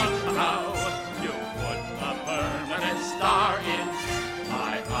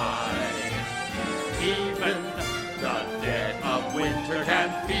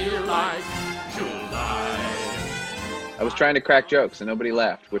was trying to crack jokes and nobody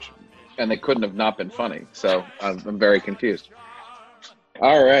laughed, and they couldn't have not been funny. So I'm very confused.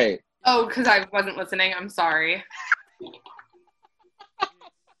 All right. Oh, because I wasn't listening. I'm sorry.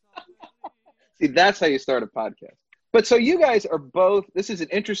 See, that's how you start a podcast. But so you guys are both, this is an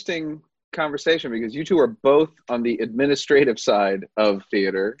interesting conversation because you two are both on the administrative side of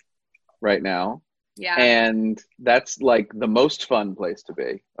theater right now. Yeah. And that's like the most fun place to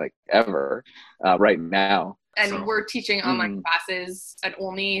be, like ever, right now. And we're teaching online classes at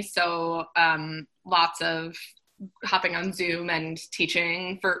Olney, so lots of hopping on Zoom and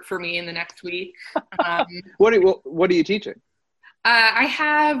teaching for me in the next week. What are you teaching? I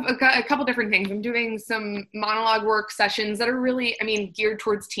have a couple different things. I'm doing some monologue work sessions that are really, geared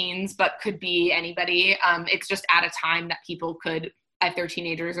towards teens, but could be anybody. It's just at a time that people could, if their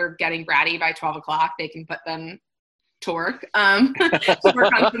teenagers are getting bratty by 12 o'clock, they can put them to work. To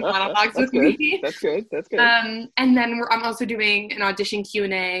work on some monologues with me. That's good. And then I'm also doing an audition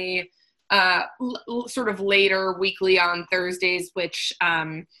Q&A sort of later weekly on Thursdays, which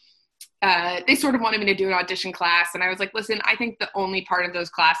they sort of wanted me to do an audition class. And I was like, listen, I think the only part of those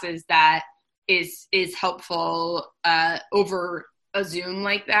classes that is helpful over a Zoom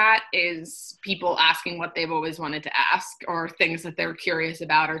like that is people asking what they've always wanted to ask, or things that they're curious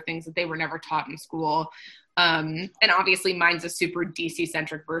about, or things that they were never taught in school. And obviously mine's a super DC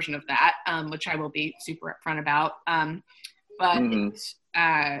centric version of that, which I will be super upfront about.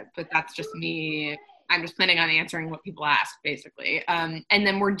 But that's just me. I'm just planning on answering what people ask, basically. And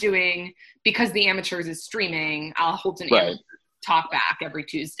then we're doing, because the Amateurs is streaming, I'll hold an amateur talk back every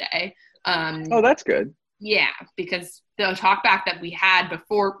Tuesday. Oh, that's good. Yeah, because the talk back that we had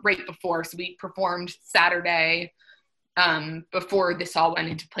right before, so we performed Saturday before this all went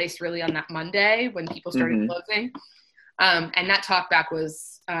into place really on that Monday when people started closing. And that talk back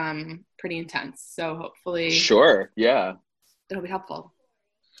was pretty intense. So hopefully. Sure, yeah. It'll be helpful.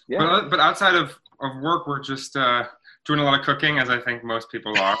 Yeah. But outside of work, we're just doing a lot of cooking, as I think most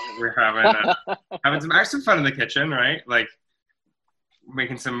people are. We're having some fun in the kitchen, right? Like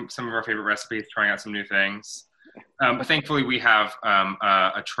making some of our favorite recipes, trying out some new things. But thankfully, we have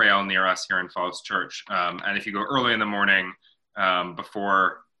a trail near us here in Falls Church. And if you go early in the morning,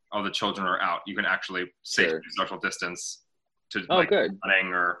 before all the children are out, you can actually safely social distance to good.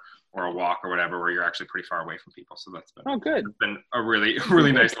 running or a walk or whatever, where you're actually pretty far away from people. So that's been a really,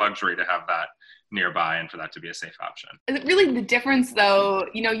 really nice luxury to have that nearby and for that to be a safe option. Really the difference though,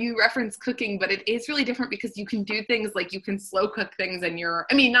 you reference cooking, but it is really different because you can do things like you can slow cook things and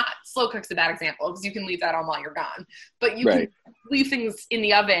not slow cook's a bad example because you can leave that on while you're gone, but you can leave things in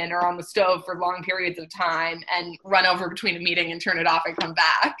the oven or on the stove for long periods of time and run over between a meeting and turn it off and come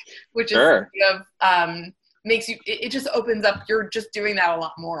back, which is sort of, makes you, it just opens up, you're just doing that a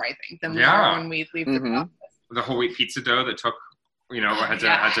lot more, I think, than we are when we leave the office. The whole wheat pizza dough that took,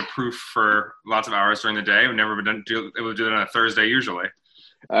 had to proof for lots of hours during the day. We've never been able to do that on a Thursday usually.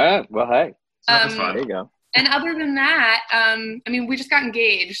 Well, hey. So that was fun. There you go. And other than that, we just got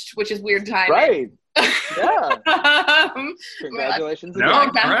engaged, which is weird timing. Right. Yeah. Congratulations. No,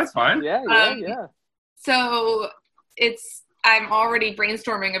 that's fine. Yeah. So I'm already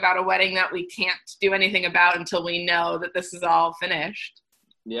brainstorming about a wedding that we can't do anything about until we know that this is all finished.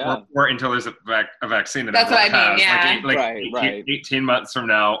 Yeah. Or until there's a vaccine. That's what I mean, yeah. Like 18 months from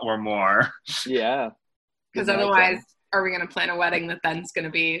now or more. Yeah. Because otherwise, are we going to plan a wedding that then's going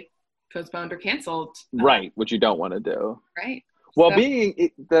to be postponed or canceled? Right, which you don't want to do. Right. Well,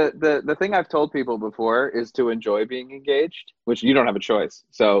 the thing I've told people before is to enjoy being engaged, which you don't have a choice.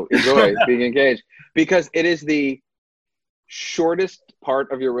 So enjoy being engaged, because it is the shortest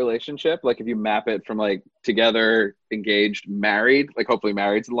part of your relationship. Like if you map it from like together, engaged, married, like hopefully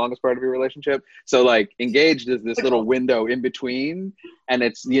married's the longest part of your relationship. So like engaged is this little window in between, and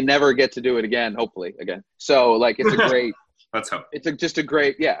you never get to do it again, hopefully again. So like it's a great let's hope. It's a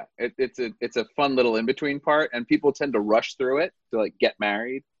great, it's a fun little in-between part, and people tend to rush through it to like get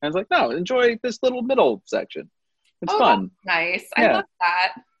married. And it's like, no, enjoy this little middle section. It's fun. Nice. I love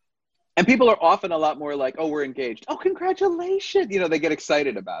that. And people are often a lot more like, oh, we're engaged. Oh, congratulations. They get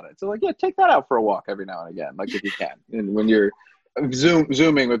excited about it. So like, yeah, take that out for a walk every now and again, like if you can. And when you're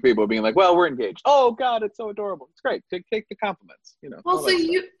zooming with people being like, well, we're engaged. Oh God, it's so adorable. It's great. Take the compliments, Well,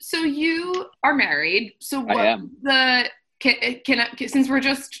 so you are married. So what I am. Since we're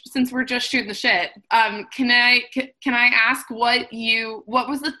just shooting the shit, can I ask what of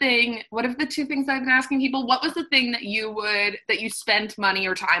the two things I've been asking people, what was the thing that you spent money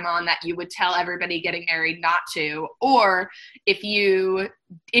or time on that you would tell everybody getting married not to, or if you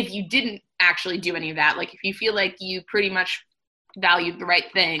didn't actually do any of that, like if you feel like you pretty much valued the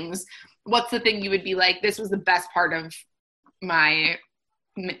right things, what's the thing you would be like, this was the best part of my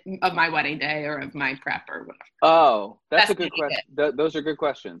wedding day or of my prep or whatever. Oh, that's a good really question. Those are good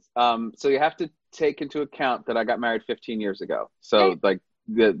questions. So you have to take into account that I got married 15 years ago. So like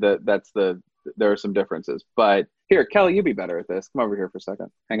there are some differences. But here, Kelly, you be better at this. Come over here for a second.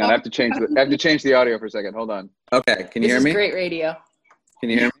 Hang on, I have to change the audio for a second. Hold on. Okay, can you hear me? This is great radio. Can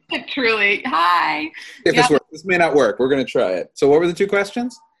you hear me? Truly. Hi. If this works, this may not work. We're going to try it. So what were the two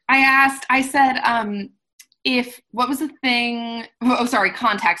questions? I said, what was the thing? Oh, sorry,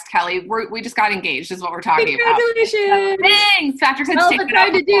 context, Kelly. We just got engaged is what we're talking about. Congratulations. Thanks. Patrick said Well, it's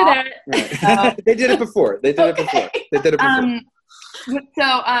time to do that. Right. They did it before.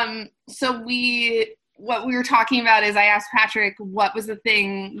 What we were talking about is I asked Patrick, what was the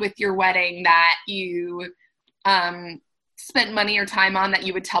thing with your wedding that you spent money or time on that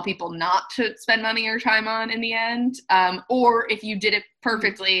you would tell people not to spend money or time on in the end? Or if you did it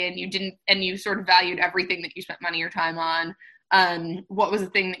perfectly and you sort of valued everything that you spent money or time on, what was the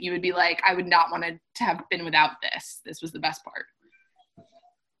thing that you would be like, I would not want to have been without this. This was the best part.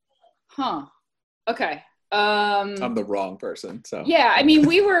 Huh. Okay. I'm the wrong person. So yeah, I mean,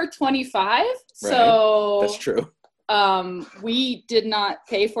 we were 25, so that's true. We did not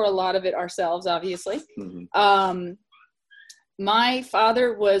pay for a lot of it ourselves, obviously. Mm-hmm. My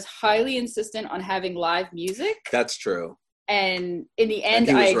father was highly insistent on having live music. That's true. And in the end,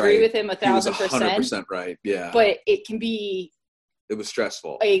 I agree with him 1,000%. He was 100% right. Yeah. But it can be. It was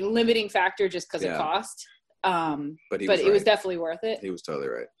stressful. A limiting factor just because of cost. But it was definitely worth it. He was totally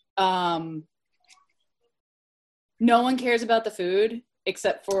right. No one cares about the food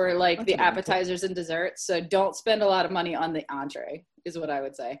except for like the appetizers and desserts. So don't spend a lot of money on the entree is what I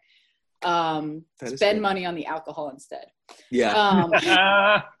would say. Spend money on the alcohol instead.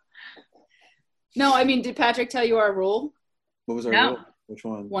 Yeah. No, I mean, did Patrick tell you our rule? What was our rule? Which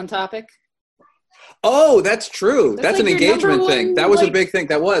one? One topic. Oh, that's true. That's like an engagement thing. One, that was a big thing.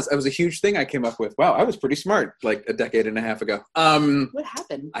 That was a huge thing I came up with. Wow, I was pretty smart like a decade and a half ago. What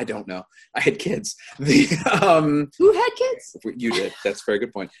happened? I don't know. I had kids. Who had kids? You did. That's a very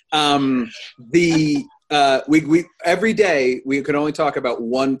good point. We every day we could only talk about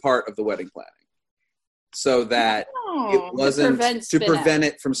one part of the wedding planning. So that it wasn't to prevent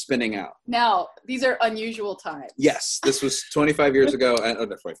it from spinning out. Now, these are unusual times. Yes, this was 25 years ago. Not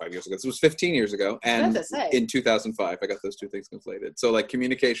 25 years ago. This was 15 years ago. And in 2005, I got those two things conflated. So like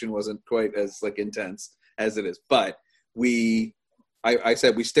communication wasn't quite as like intense as it is. But I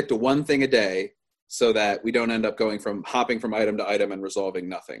said we stick to one thing a day so that we don't end up hopping from item to item and resolving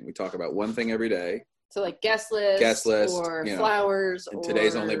nothing. We talk about one thing every day. So like guest list or flowers and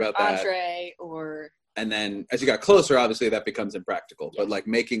today's only about that. Entree or... And then as you got closer, obviously that becomes impractical. Yes. But like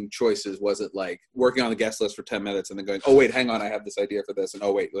making choices wasn't like working on the guest list for 10 minutes and then going, oh, wait, hang on, I have this idea for this. And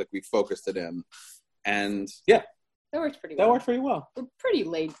oh, wait, like we focused it in. And yeah. That worked pretty well. We're pretty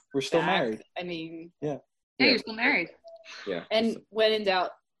laid We're still married. I mean. Yeah. Yeah, you're still married. Yeah. And when in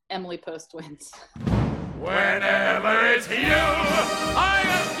doubt, Emily Post wins. Whenever it's you, I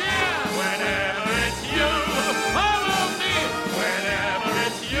am